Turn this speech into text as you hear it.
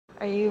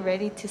Are you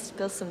ready to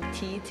spill some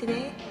tea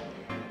today?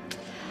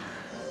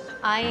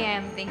 I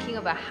am thinking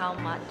about how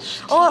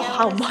much. Oh,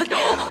 how much?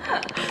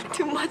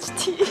 Too much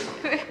tea.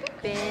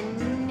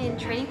 Been in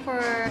training for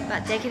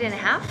about a decade and a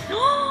half.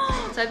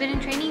 So I've been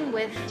in training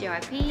with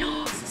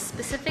JYP.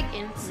 Specific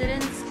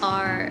incidents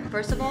are,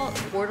 first of all,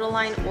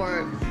 borderline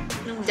or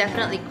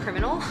definitely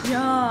criminal.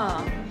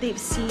 Yeah, they've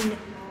seen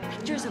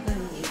pictures of her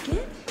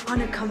naked on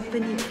a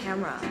company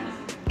camera.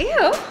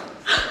 Ew!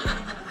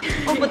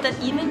 Oh, but then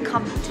even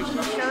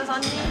competition shows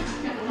on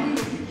me.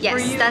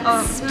 Yes, you,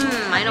 that's.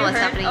 I know what's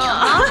happening.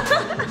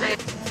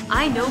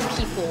 I know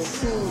people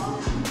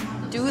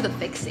who do the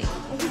fixing.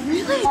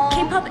 Really?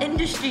 K-pop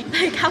industry.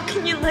 Like, how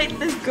can you let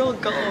this girl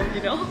go,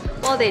 you know?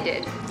 Well, they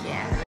did.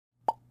 Yeah.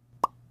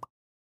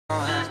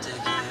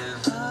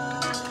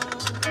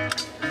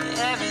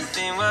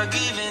 Everything we're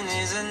giving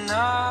is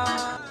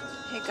enough.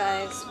 Hey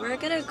guys, we're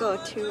gonna go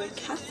to a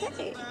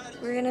cafe.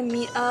 We're gonna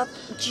meet up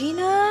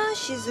Gina.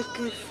 She's a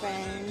good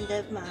friend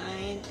of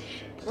mine.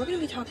 We're gonna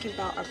be talking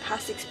about our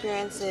past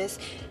experiences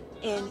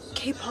in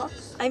K-pop.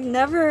 I've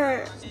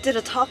never did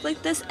a talk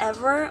like this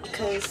ever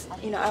because,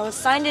 you know, I was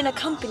signed in a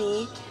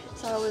company,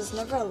 so I was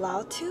never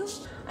allowed to.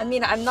 I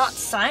mean, I'm not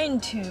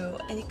signed to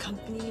any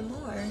company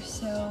anymore,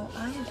 so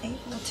I am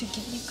able to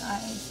give you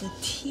guys the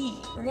tea.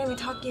 We're gonna be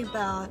talking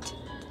about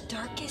the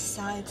darkest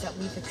sides that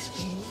we've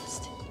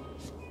experienced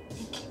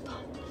in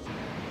K-pop.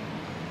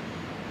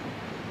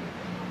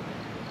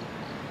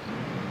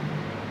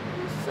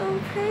 It's so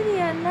pretty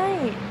at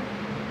night.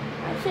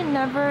 I actually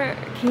never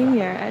came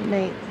here at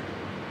night.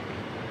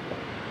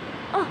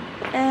 Oh,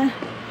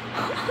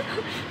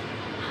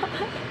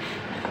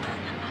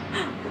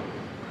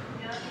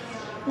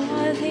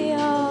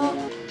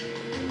 안녕하세요.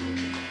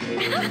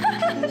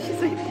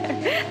 She's right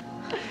there.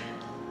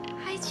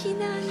 Hi,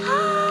 Gina.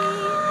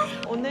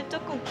 Hi. 오늘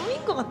조금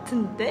꾸민 것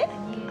같은데?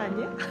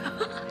 아니야?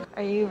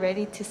 Are you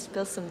ready to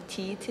spill some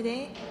tea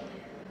today?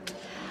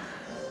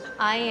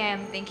 I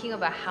am thinking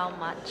about how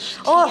much.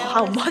 Oh,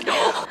 how much?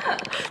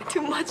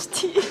 Too much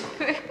tea.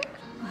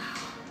 Wow,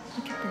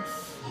 look at this.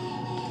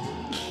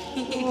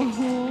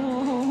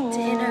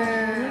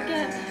 Dinner.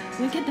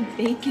 Look at the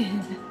bacon.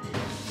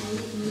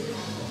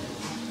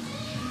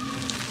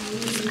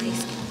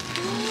 Nice.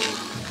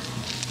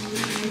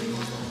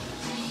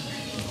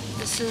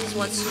 This is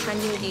what's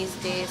trending these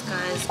days,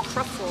 guys.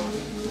 Truffle.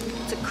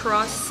 It's a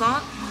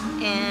croissant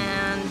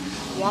and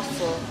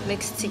waffle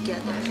mixed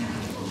together.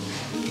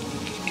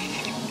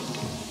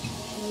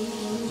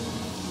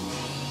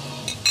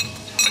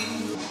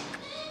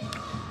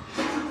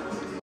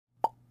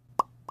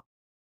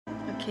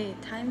 Okay,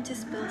 time to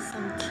spill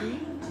some tea.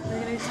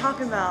 We're gonna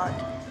talk about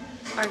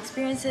our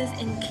experiences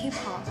in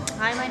K-pop.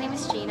 Hi, my name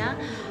is Gina.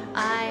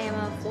 I am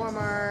a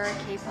former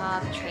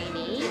K-pop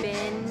trainee.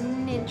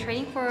 Been in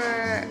training for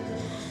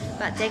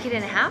about a decade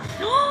and a half.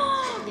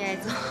 Yeah,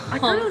 it's I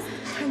thought it was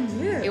 10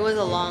 years. It was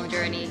a long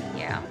journey,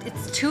 yeah.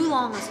 It's too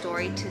long a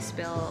story to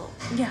spill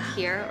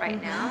here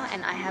right now,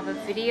 and I have a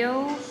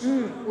video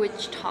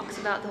which talks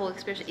about the whole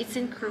experience. It's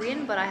in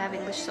Korean, but I have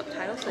English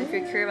subtitles, so if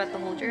you're curious about the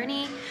whole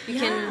journey, you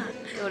can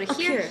go to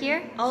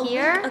here, I'll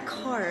here. link a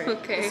card,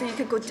 Okay. so you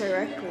could go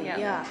directly.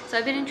 Yeah. So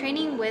I've been in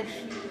training with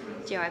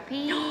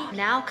JYP,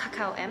 now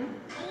Kakao M,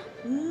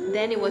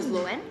 then it was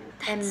Loen,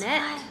 and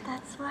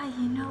That's why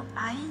you know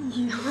I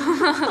knew.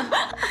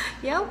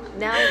 Yep,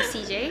 now I'm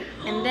CJ,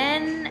 and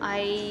then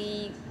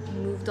I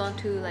moved on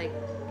to like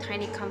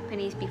tiny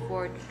companies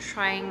before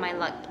trying my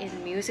luck in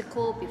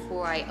musical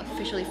before I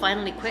officially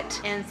finally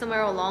quit. And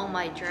somewhere along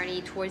my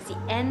journey towards the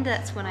end,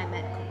 that's when I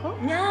met Coco.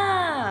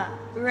 Yeah,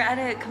 we were at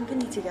a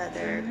company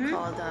together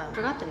called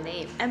Forgot the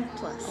name. M+.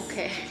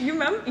 Okay. You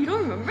remember? You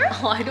don't remember?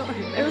 Oh, I don't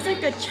remember. It was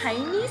like a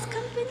Chinese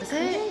company, Was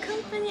Korean it?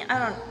 company.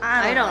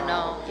 I don't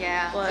know.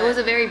 Yeah, But it was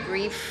a very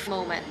brief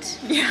moment.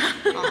 Yeah.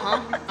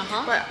 But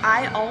But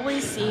I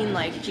always seen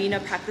like Gina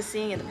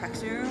practicing in the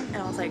practice room, and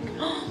I was like,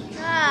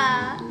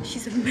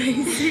 she's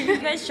amazing. You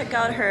guys check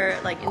out her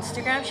like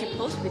Instagram. She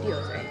posts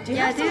videos, right? Do you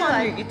Yeah, have I them do.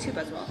 on your YouTube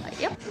as well? Like,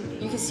 Yep.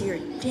 you can see her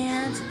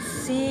dance and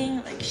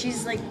sing. Like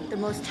she's like the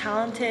most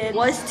talented,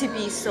 was to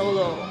be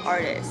solo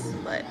artist.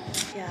 But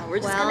yeah, we're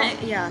just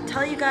gonna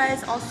tell you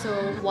guys also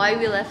Why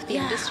we left the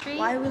industry?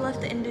 why we left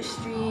the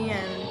industry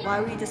and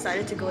why we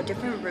decided to go a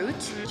different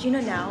route.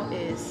 Gina now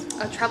is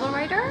A travel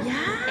writer?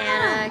 Yeah.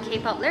 And a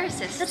K-pop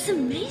lyricist. that's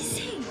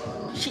amazing.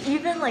 She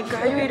even like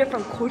graduated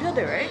from Korea,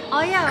 right?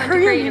 Oh yeah, I went to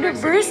Korea Korea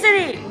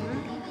University.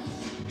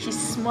 She's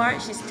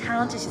smart, she's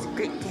talented, she's a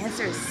great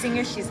dancer, a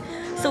singer, she's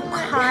so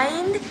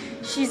kind,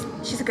 she's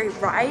a great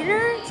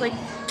writer. It's like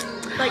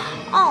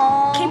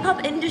Aww.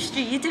 K-pop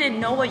industry, you didn't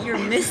know what you're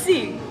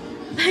missing.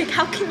 Like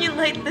how can you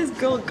let this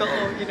girl go,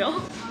 you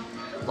know?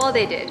 Well,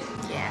 they did.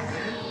 Yeah.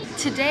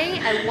 Today,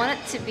 I want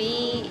it to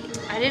be.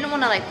 I didn't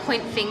want to like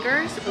point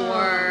fingers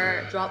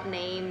or drop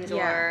names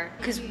or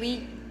because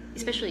we,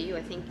 especially you,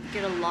 I think,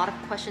 get a lot of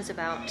questions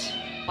about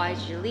why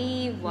did you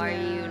leave? Why are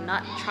you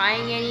not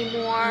trying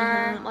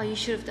anymore? Oh, you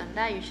should have done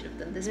that. You should have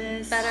done this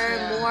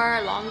better,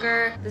 more,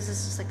 longer. This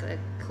is just like a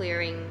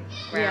clearing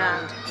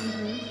ground.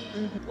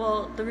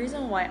 Well, the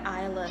reason why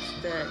I left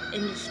the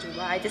industry,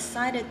 why I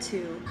decided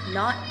to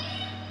not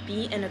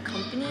be in a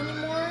company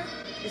anymore,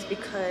 is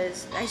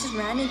because I just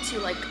ran into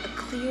like a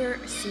clear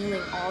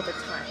ceiling all the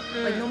time.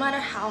 Like no matter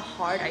how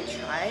hard I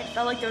tried, I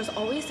felt like there was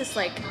always this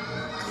like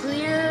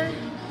clear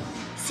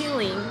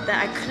ceiling that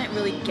I couldn't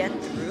really get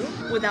through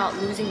without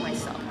losing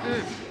myself.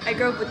 I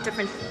grew up with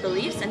different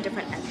beliefs and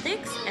different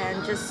ethics,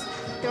 and just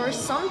there were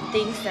some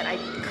things that I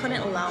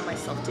couldn't allow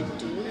myself to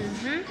do.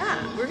 Yeah,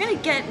 we're gonna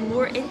get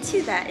more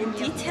into that in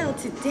detail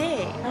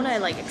today. I wanna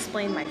like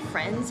explain my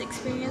friends'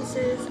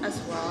 experiences as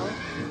well.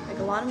 Like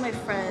a lot of my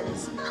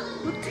friends.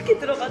 어떻게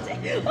들어가지?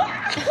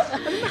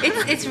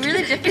 It's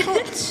really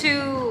difficult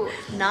to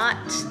not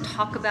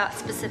talk about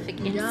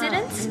specific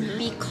incidents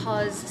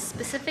because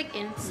specific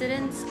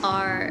incidents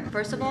are,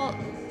 first of all,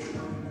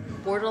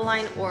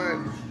 borderline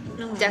or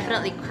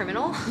definitely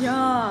criminal.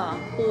 Yeah.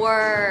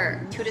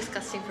 Or too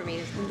disgusting for me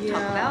to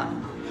talk about.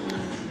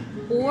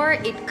 Or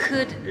it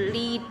could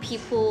lead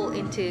people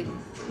into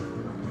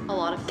a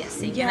lot of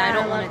guessing, and I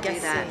don't want to do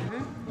that.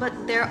 But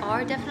there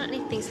are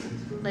definitely things,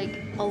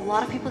 like a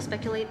lot of people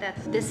speculate that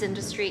this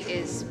industry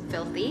is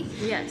filthy.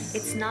 Yes.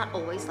 It's not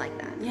always like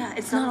that. Yeah,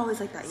 it's not always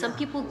like that. Some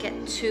people get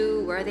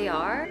to where they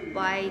are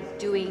by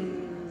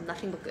doing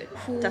nothing but good.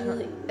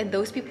 Definitely. And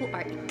those people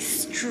are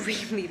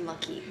extremely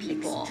lucky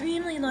people.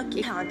 Extremely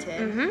lucky,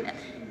 talented.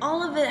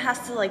 All of it has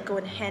to like go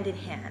in hand.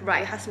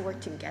 Right. It has to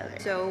work together.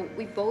 So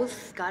we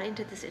both got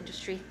into this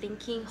industry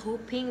thinking,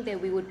 hoping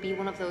that we would be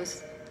one of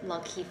those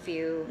lucky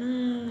few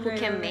who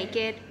can make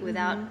it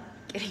without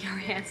getting our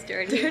hands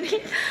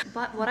dirty.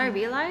 But what I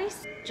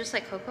realized, just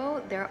like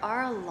Coco, there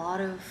are a lot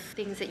of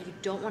things that you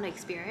don't want to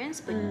experience,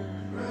 but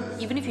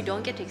even if you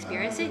don't get to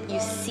experience it,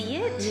 you see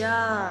it.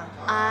 Yeah.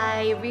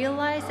 I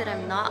realized that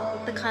I'm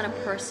not the kind of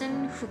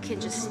person who can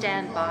just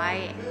stand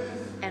by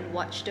and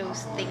watch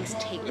those things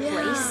take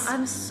place.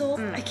 I'm so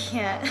I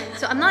can't.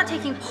 So I'm not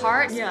taking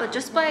part, Yeah. but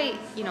just by,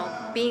 you know,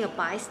 being a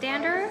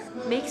bystander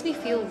makes me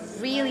feel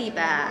really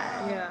bad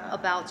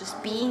about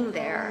just being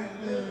there.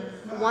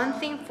 One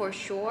thing for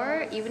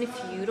sure, even if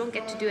you don't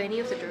get to do any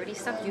of the dirty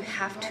stuff, you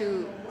have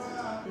to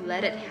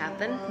let it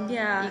happen.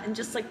 Yeah, and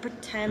just like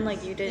pretend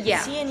like you didn't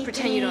see anything.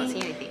 Pretend you don't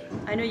see anything.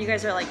 I know you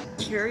guys are like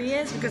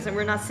curious because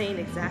we're not saying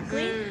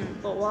exactly,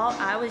 but while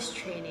I was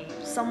training,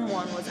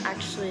 someone was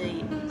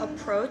actually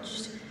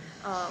approached,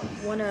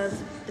 one of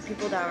the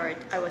people that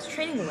I was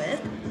training with,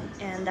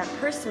 and that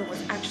person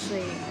was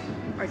actually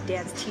our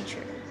dance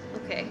teacher.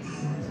 Okay.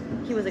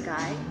 He was a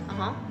guy,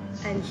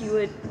 and he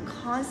would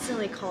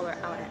constantly call her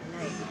out at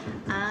night.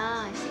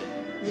 Ah, I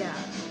see. Yeah,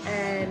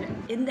 and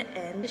in the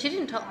end, She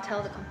didn't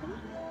tell the company?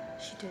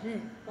 she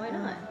didn't. Why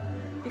not?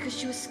 Because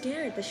she was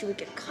scared that she would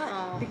get cut.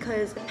 Oh.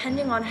 Because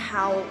depending on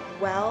how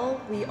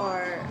well we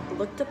are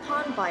looked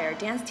upon by our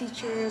dance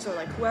teachers or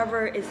like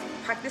whoever is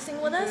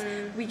practicing with us,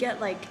 we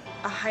get like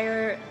a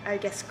higher, I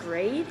guess,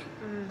 grade.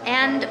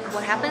 And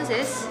what happens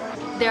is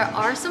there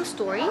are some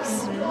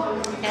stories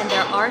and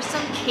there are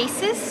some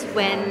cases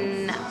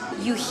when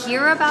you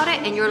hear about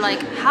it and you're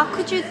like, how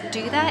could you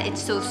do that?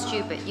 It's so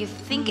stupid. You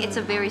think it's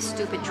a very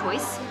stupid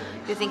choice.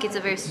 You think it's a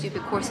very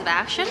stupid course of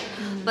action.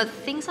 But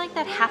things like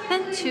that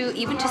happen to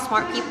even to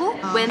smart people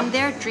when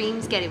their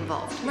dreams get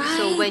involved.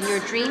 So when your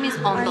dream is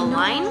on the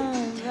line,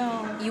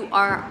 you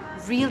are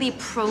really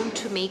prone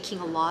to making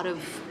a lot of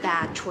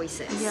bad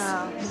choices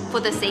for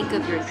the sake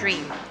of your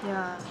dream.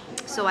 Yeah.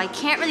 So I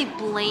can't really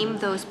blame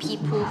those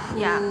people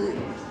who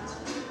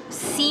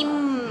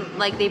seem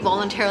like they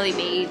voluntarily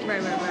made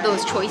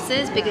those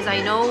choices because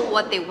I know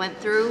what they went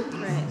through.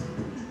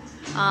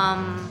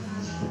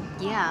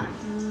 Yeah.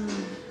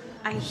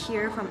 I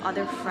hear from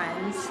other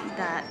friends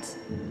that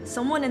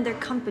someone in their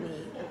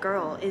company, a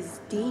girl, is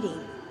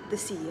dating the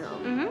CEO.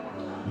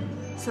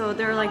 So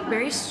they're like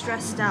very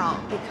stressed out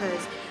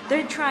because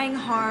they're trying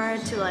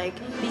hard to like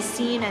be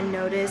seen and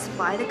noticed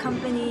by the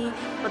company,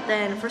 but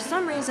then for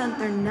some reason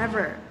they're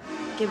never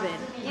given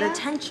the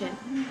attention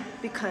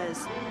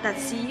because that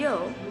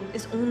CEO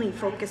is only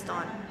focused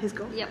on his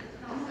girl. Yep.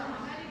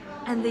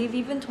 And they've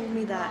even told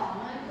me that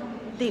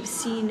they've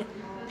seen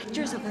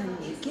pictures of her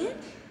naked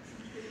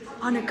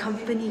on a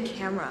company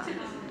camera.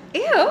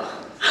 Ew.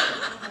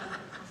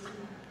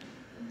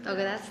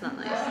 Okay, that's not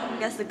nice. I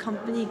guess the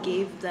company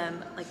gave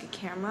them like a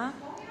camera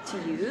to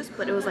use,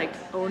 but it was like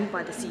owned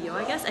by the CEO,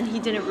 I guess, and he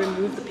didn't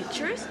remove the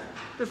pictures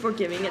before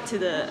giving it to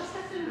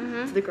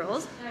the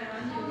girls.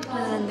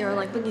 And then they were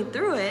like looking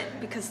through it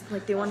because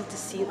like they wanted to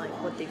see like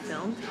what they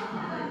filmed.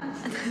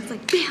 And then it's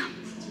like, bam!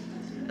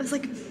 It was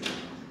like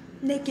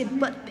naked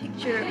butt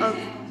picture of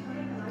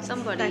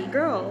Somebody. that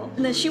girl.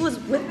 And then she was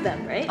with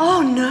them, right?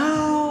 Oh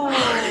no!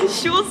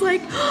 She was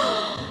like,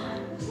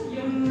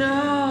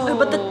 no.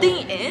 But the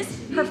thing is,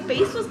 her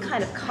face was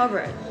kind of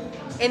covered.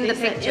 In the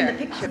picture. In the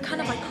picture. Kind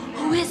of like,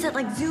 who is it?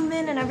 Like zoom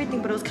in and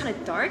everything, but it was kind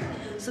of dark.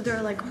 So they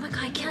were like, oh my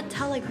god, I can't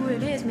tell like who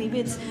it is. Maybe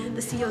it's the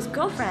CEO's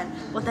girlfriend.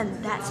 But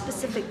then that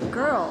specific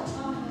girl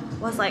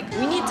was like,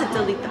 we need to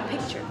delete the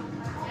picture.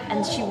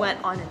 And she went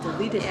on and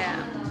deleted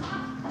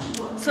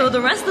it. So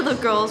the rest of the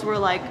girls were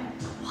like,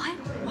 what?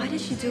 why did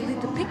she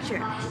delete the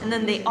picture? And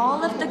then they all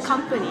left the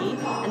company,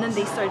 and then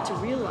they started to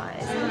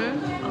realize,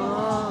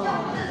 oh,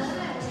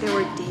 they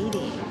were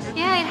dating.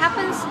 Yeah, it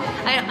happens.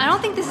 I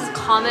don't think this is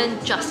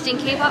common just in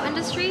K-pop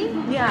industry.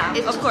 Yeah,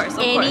 It's of course.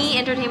 Any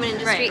entertainment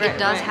industry, Right, it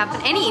does right.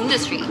 happen. Any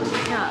industry,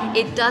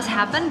 Yeah. it does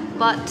happen.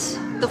 But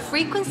the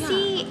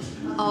frequency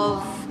of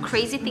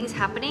crazy things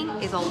happening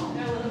is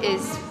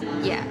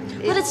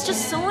But it's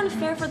just so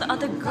unfair for the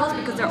other girls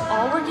because they're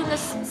all working the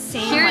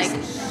same.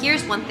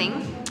 Here's one thing.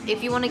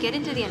 If you want to get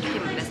into the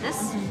entertainment business,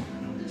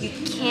 you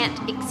can't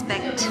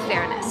expect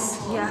fairness.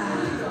 Yeah.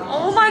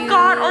 Oh my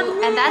god.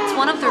 And that's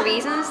one of the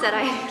reasons that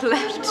I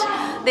left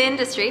the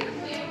industry.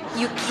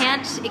 You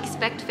can't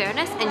expect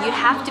fairness, and you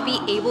have to be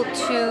able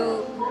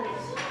to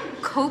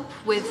cope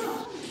with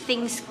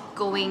things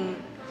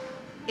going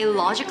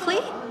illogically,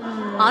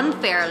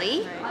 unfairly,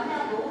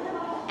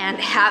 and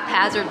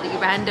haphazardly,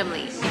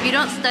 randomly. If you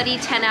don't study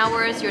 10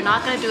 hours, you're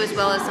not going to do as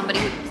well as somebody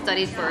who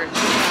studied for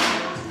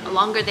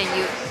longer than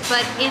you.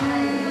 But in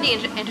the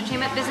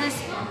entertainment business,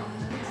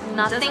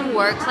 nothing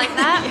works like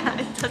that.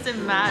 Yeah, it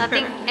doesn't matter.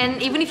 Nothing,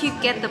 and even if you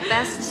get the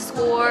best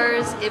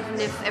scores, even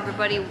if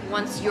everybody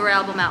wants your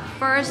album out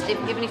first,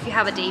 even if you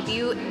have a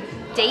debut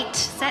date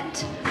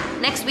set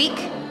next week,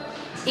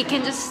 it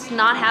can just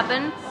not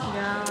happen.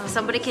 Yeah.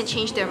 Somebody can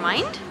change their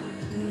mind.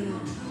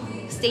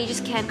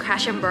 Stages can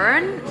crash and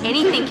burn.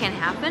 Anything can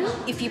happen.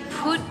 If you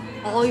put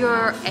all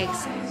your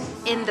eggs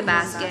in the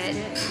basket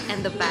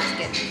and the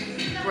basket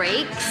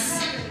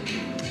breaks,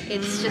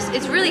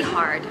 it's really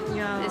hard.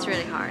 Yeah. It's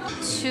really hard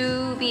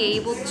to be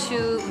able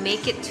to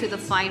make it to the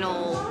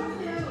final.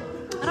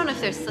 I don't know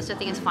if there's such a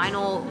thing as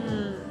final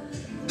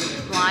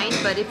line,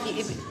 but if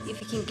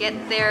you can get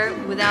there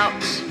without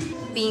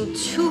being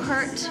too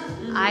hurt,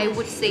 I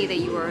would say that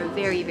you are a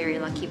very, very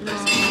lucky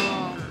person.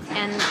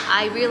 And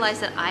I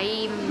realized that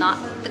I'm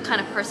not the kind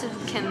of person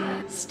who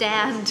can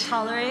stand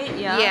Tolerate?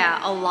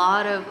 a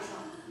lot of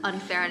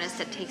unfairness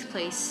that takes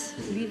place.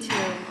 Me too.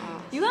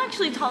 You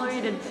actually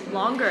tolerated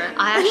longer.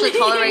 I actually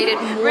tolerated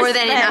more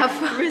than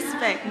enough.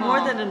 Respect, more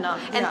than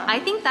enough. And yeah. I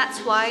think that's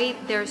why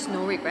there's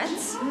no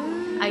regrets.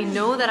 I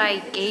know that I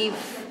gave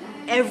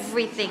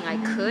everything I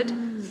could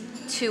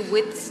to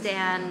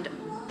withstand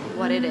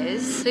what it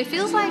is. So it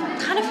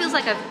kind of feels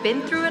like I've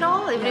been through it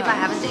all, even if I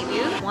haven't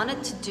debuted. I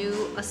wanted to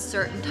do a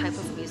certain type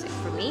of music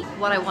for me.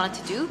 What I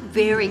wanted to do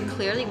very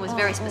clearly was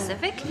very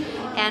specific,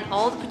 and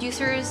all the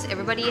producers,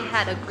 everybody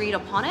had agreed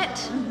upon it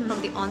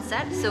from the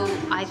onset. So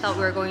I thought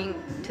we were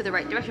going to the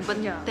right direction.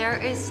 But there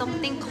is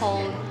something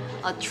called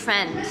a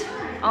trend.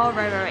 Oh,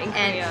 right. In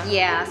And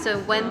Korea. so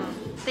when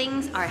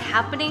things are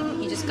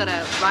happening, you just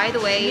gotta ride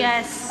the wave.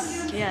 Yes.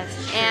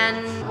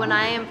 And when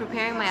I am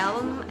preparing my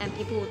album, and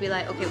people will be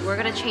like, okay, we're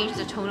gonna change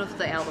the tone of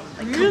the album,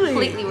 like Really?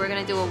 completely. We're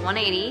gonna do a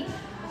 180.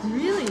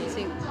 Really? So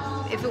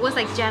if it was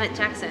like Janet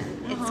Jackson,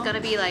 it's gonna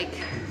be like,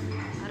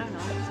 I don't know,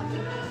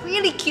 something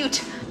really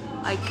cute.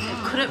 I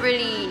couldn't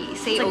really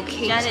say It's like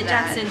okay Janet to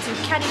that. Jackson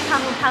to Kenny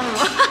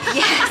Pamu.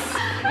 Yes,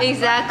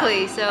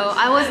 exactly. So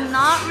I was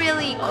not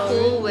really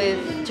cool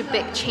with a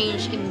big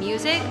change in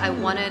music. I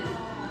wanted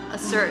a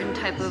certain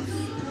type of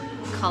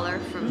color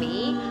for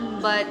me.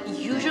 But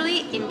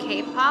usually in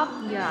K-pop,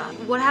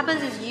 what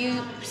happens is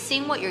you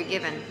sing what you're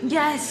given.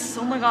 Yes.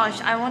 Oh my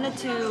gosh, I wanted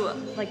to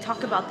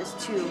talk about this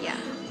too. Yeah.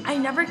 I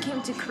never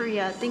came to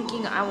Korea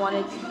thinking I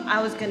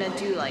was gonna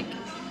do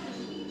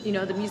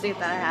the music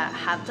that I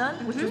have done,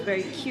 which was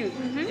very cute,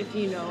 if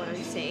you know what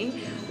I'm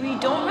saying. We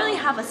don't really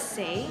have a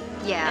say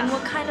in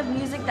what kind of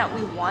music that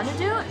we want to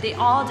do. They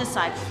all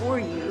decide for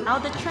you. How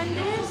the trend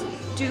is,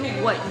 do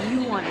what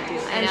you want to do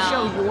and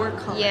show your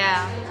color.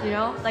 Yeah. You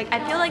know? I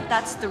feel like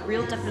that's the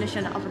real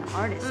definition of an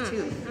artist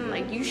too.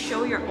 You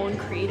show your own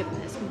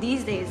creativeness.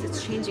 These days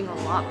it's changing a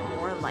lot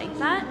more like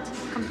that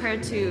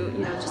compared to,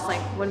 just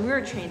when we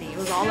were trainee, it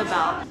was all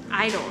about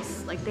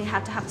idols. They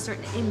had to have a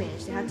certain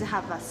image, they had to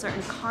have a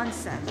certain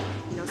concept,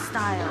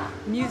 style,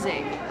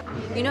 music.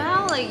 You know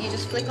how you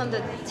just flick on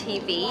the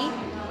TV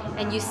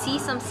and you see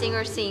some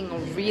singer sing a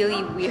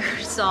really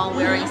weird song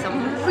wearing some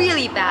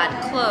really bad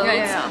clothes?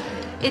 Yeah.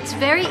 It's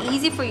very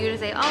easy for you to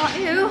say, oh,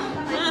 ew,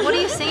 what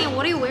are you singing?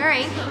 What are you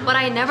wearing? But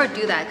I never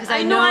do that because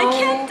I know I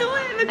can't do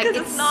it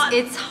because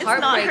it's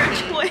heartbreaking. It's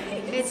not her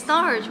choice. It's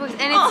not her choice,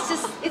 and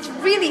it's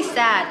really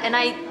sad. And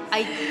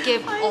I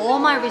give all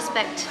my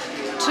respect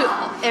to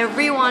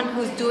everyone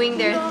who's doing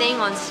their thing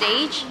on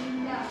stage,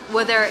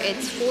 whether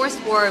it's forced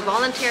or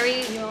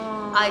voluntary.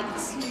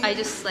 I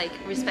just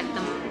respect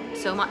them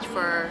so much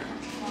for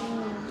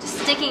just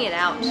sticking it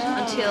out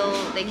until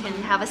they can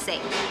have a say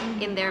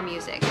in their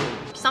music.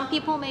 Some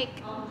people make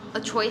a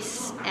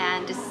choice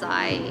and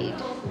decide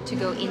to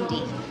go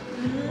indie.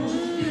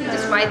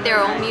 Just write their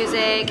own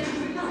music,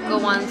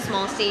 go on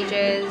small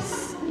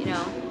stages,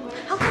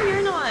 How come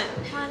you're not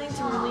planning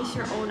to release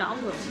your own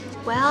album?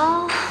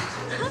 Well,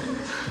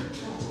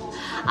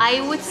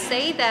 I would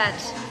say that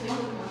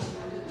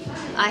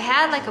I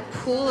had a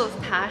pool of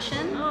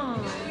passion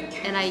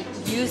and I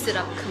used it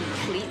up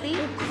completely.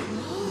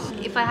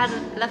 If I had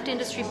left the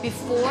industry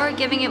before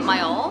giving it my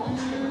all,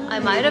 I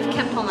might have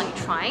kept on like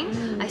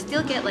trying. I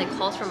still get like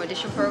calls from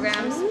audition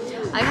programs.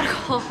 I got a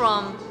call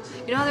from,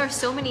 you know how there are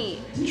so many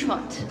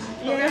trot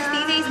programs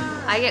these days?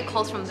 I get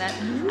calls from that.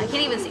 I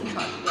can't even sing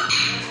trot. Yeah.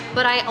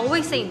 But I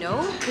always say no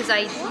because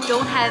I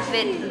don't have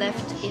it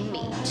left in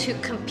me to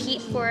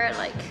compete for it.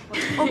 Like,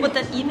 Oh, but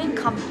then even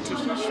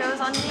competition shows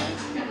on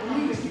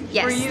me.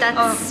 yes, Were you-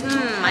 that's.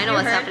 I know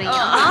what's happening.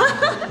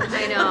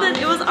 I know. But then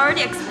it was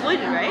already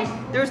exploited, right?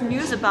 There was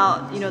news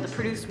about, you know, the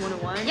Produce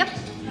 101. Yep.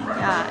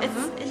 Yeah,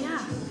 yeah.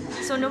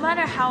 So no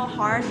matter how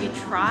hard you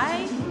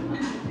try,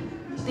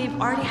 they've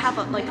already have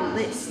a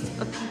list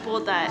of people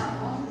that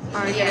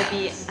are Yeah. gonna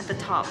be at the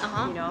top.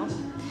 You know,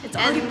 it's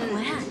already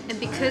planned. And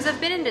because I've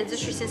been in the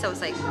industry since I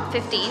was like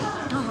 15,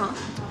 Uh-huh.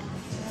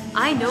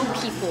 I know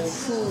people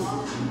who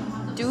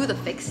do the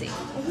fixing.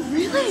 Oh,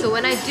 really? So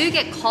when I do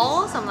get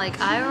calls, I'm like,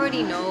 I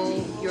already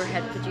know your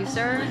head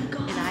producer,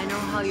 and I know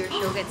how your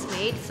show gets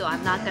made, so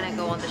I'm not gonna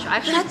go on the show. I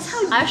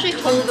actually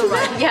told the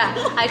writer. Yeah,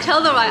 I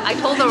told the writer.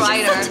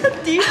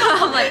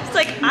 I'm like, It's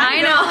like,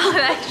 I know how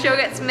that show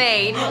gets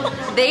made.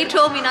 They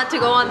told me not to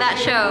go on that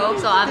show,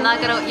 so I'm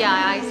not gonna.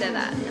 Yeah, I said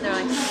that, and they're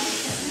like,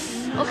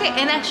 okay.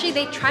 And actually,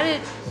 they tried to.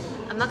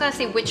 I'm not gonna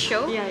say which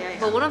show,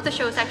 but one of the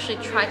shows actually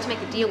tried to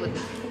make a deal with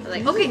me. They're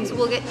like, okay, so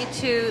we'll get you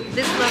to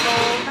this level.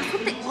 That's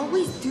what they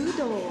always do,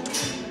 though.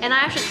 And I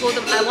actually told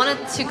them I wanted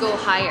to go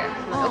higher.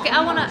 I'm like, okay,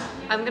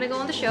 I'm gonna go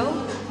on the show.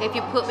 If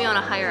you put me on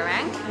a higher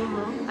rank,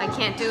 I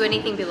can't do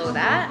anything below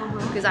that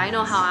because I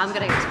know how I'm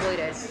gonna get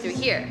exploited through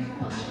here.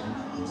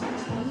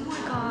 Oh my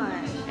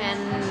god. And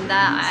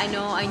that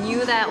I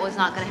knew that was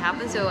not gonna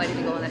happen, so I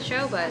didn't go on that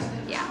show. But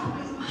yeah,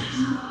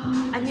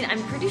 I mean,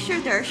 I'm pretty sure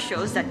there are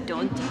shows that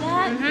don't do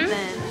that. But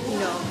then, you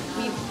know,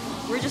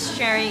 we're just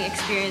sharing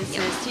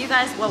experiences to you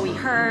guys, what we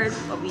heard,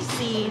 what we've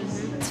seen.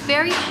 it's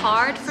very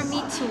hard for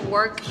me to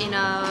work in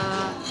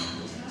a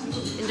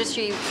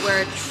industry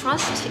where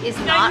trust is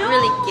not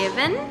really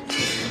given.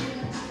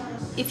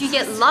 If you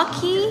get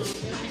lucky,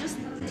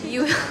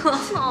 you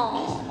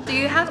so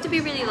you have to be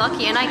really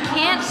lucky, and I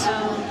can't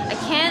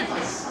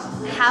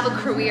have a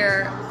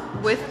career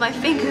with my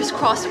fingers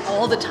crossed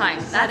all the time.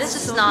 That is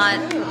just not.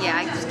 Yeah,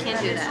 I just can't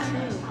do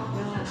that.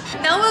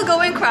 Now we'll go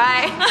and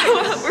cry.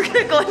 We're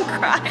gonna go and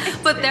cry.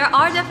 But there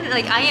are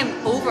definitely, like, I am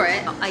over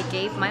it. I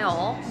gave my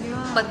all,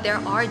 but there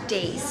are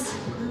days.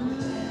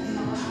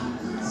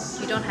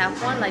 You don't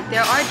have one? Like,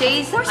 there are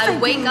days I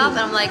wake up and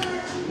I'm like,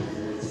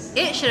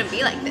 it shouldn't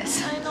be like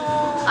this. I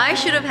know. I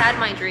should have had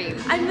my dream.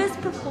 I miss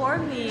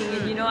performing,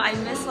 and you know, I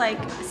miss like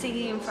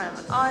singing in front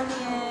of an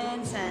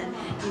audience, and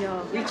you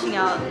know, reaching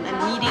out and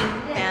meeting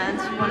fans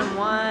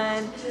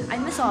one-on-one. I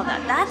miss all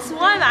that. That's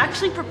why I'm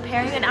actually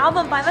preparing an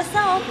album by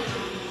myself.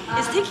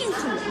 It's taking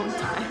a long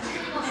time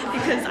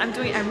because I'm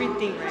doing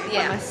everything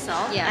by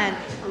myself, and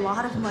a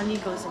lot of money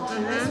goes into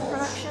this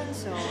production.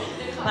 So,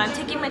 but I'm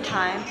taking my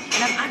time,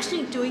 and I'm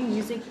actually doing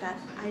music that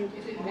I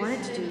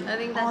wanted to do I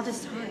think all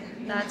this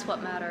time. That's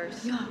what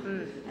matters. Yeah,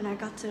 and I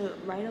got to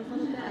write a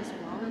little bit as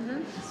well.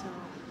 So,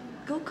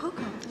 go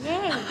Coco!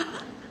 Yay!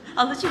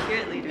 I'll let you hear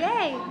it later.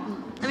 Yay!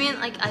 I mean,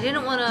 like, I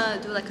didn't want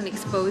to do like an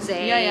expose.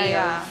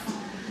 Yeah.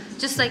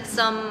 Just like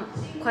some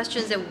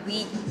questions that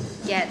we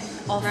get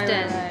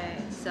often. Right.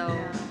 So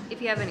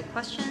if you have any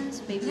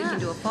questions, maybe we can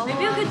do a follow-up.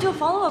 Maybe we could do a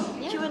follow-up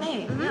Yeah.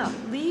 Q&A. Yeah,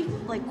 leave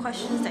like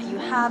questions that you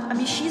have. I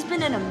mean, she's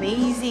been in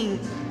amazing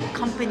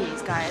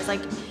companies, guys.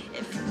 Like,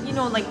 if you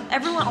know, like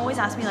everyone always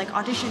asks me like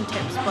audition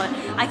tips, but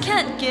I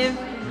can't give.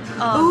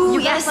 Ooh, you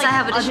guys, yes, like, I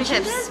have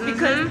audition tips.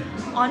 because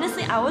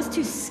honestly, I was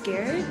too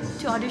scared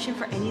to audition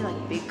for any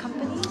like big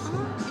companies.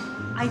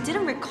 I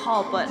didn't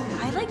recall, but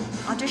I like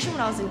auditioned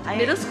when I was in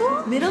Middle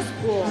school? Middle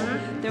school.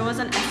 There was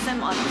an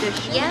SM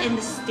audition in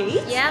the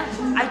States. Yeah.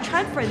 I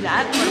tried for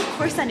that, but of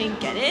course I didn't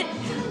get it.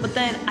 But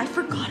then I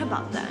forgot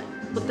about that.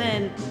 But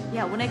then,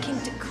 yeah, when I came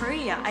to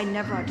Korea, I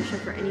never auditioned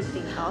for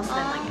anything else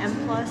than like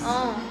M+.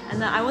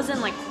 And then I was in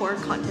like core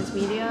contents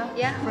media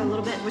for a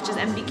little bit, which is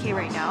MBK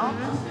right now.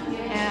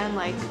 And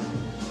like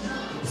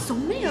so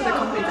many other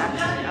companies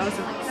actually. I was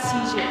in like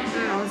CJ.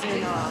 I was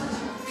in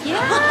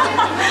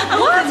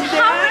What?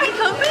 How many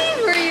companies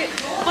were you?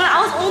 But I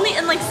was only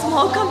in like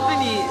small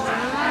companies.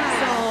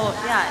 So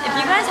yeah, if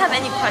you guys have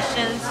any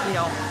questions, you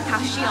know,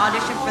 how she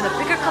auditioned for the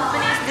bigger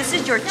companies, this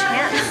is your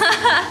chance.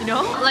 You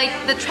know? Like,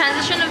 the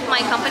transition of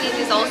my companies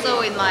is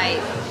also in my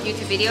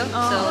YouTube video.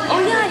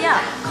 Oh yeah,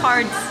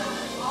 cards.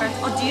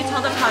 Oh, do you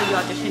tell them how you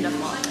auditioned as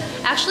well?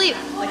 Actually,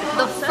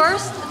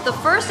 the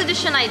first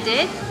edition I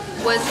did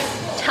was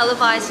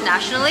televised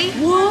nationally.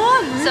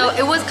 What? So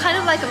it was kind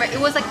of like it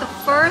was like the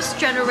first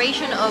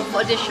generation of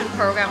audition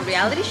program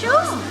reality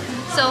shows.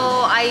 So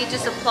I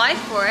just applied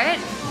for it,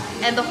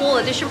 and the whole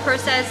audition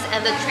process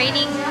and the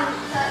training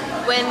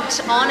went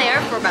on air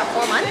for about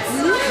 4 months.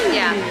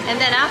 Yeah, and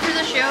then after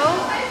the show,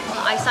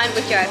 I signed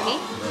with JYP.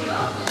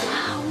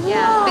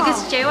 Yeah,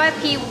 because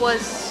JYP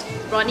was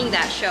running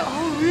that show.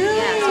 Oh really?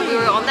 Yeah, so we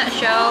were on that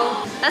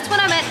show. That's when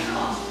I met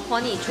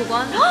Kwani,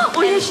 Chugon.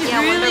 Oh yeah, she's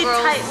really Wonder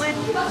Girls. tight with.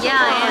 Yeah,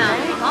 I am.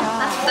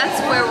 That's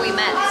where we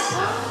met.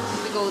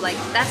 We go So like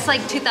that's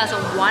like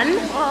 2001.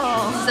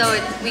 Oh. So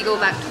we go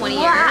back 20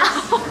 Wow. years.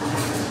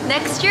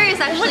 Next year is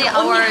actually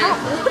How our.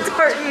 old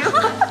are you?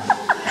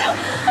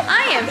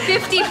 I am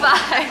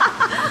 55.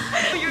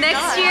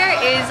 Next year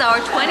is our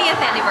 20th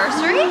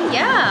anniversary.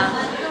 Yeah.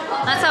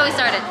 That's how we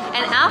started.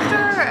 And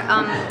after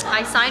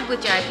I signed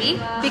with JYP,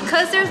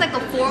 because there's like a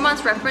 4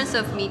 months reference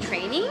of me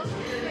training,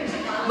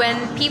 when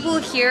people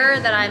hear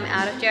that I'm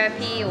out of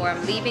JYP or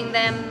I'm leaving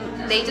them,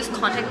 they just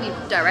contact me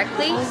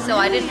directly. So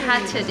I didn't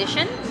have to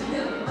audition.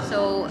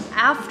 So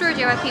after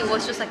JYP, it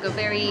was just like a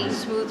very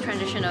smooth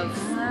transition of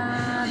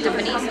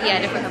companies.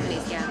 Yeah, different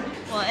companies. Yeah.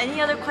 Well, any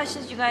other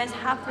questions you guys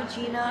have for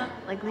Gina,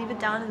 like leave it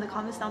down in the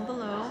comments down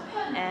below,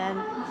 and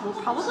we'll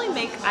probably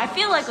make. I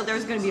feel like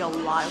there's gonna be a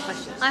lot of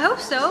questions. I hope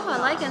so. I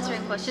like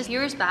answering questions.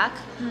 Years back,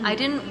 I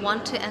didn't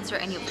want to answer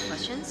any of the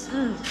questions,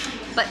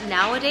 but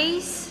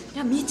nowadays.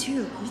 Yeah, me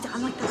too.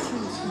 I'm like that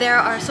too. There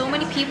are so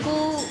many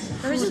people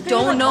who just very,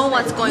 don't like, know open.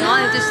 what's going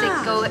on and just Yeah.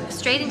 like go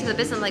straight into the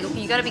business. Like,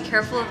 okay, you gotta be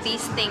careful of these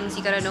things.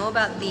 You gotta know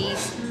about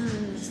these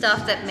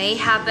stuff that may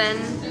happen.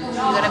 You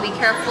gotta be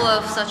careful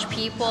of such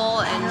people.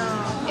 And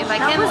if I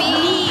That can was be,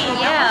 me.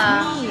 yeah.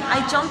 That was me. I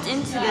jumped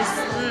into this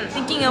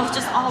thinking it was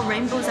just all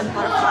rainbows and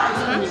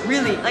butterflies.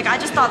 Really, like I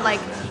just thought like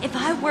if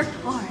I worked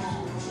hard,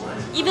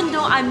 even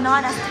though I'm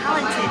not as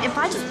talented, if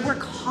I just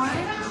work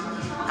hard,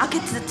 I'll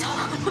get to the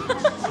top.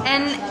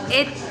 And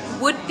it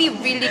would be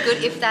really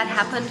good if that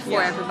happened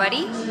for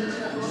everybody.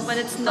 But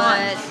it's not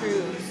But-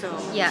 true. So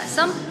Yeah,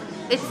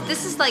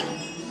 this is like,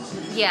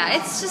 yeah,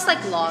 it's just like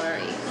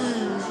lottery.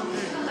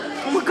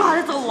 oh my god,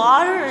 it's a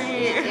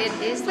lottery. It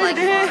is like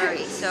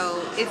lottery.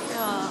 So if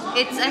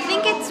I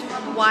think it's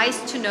wise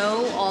to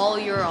know all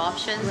your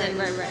options and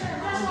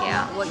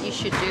yeah, what you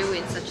should do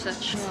in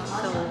such.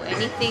 So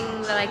anything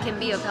that I can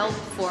be of help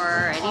for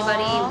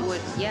anybody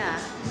would, yeah.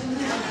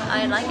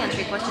 I like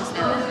answering questions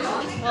now.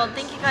 Well,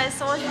 thank you guys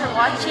so much for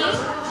watching.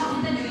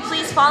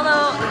 Please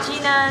follow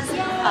Gina's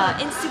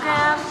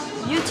Instagram,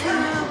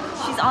 YouTube.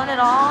 She's on it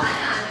all.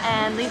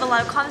 And leave a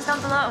lot of comments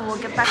down below and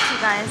we'll get back to you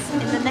guys in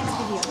the next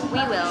video.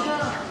 We will.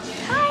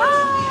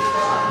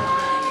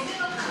 Bye!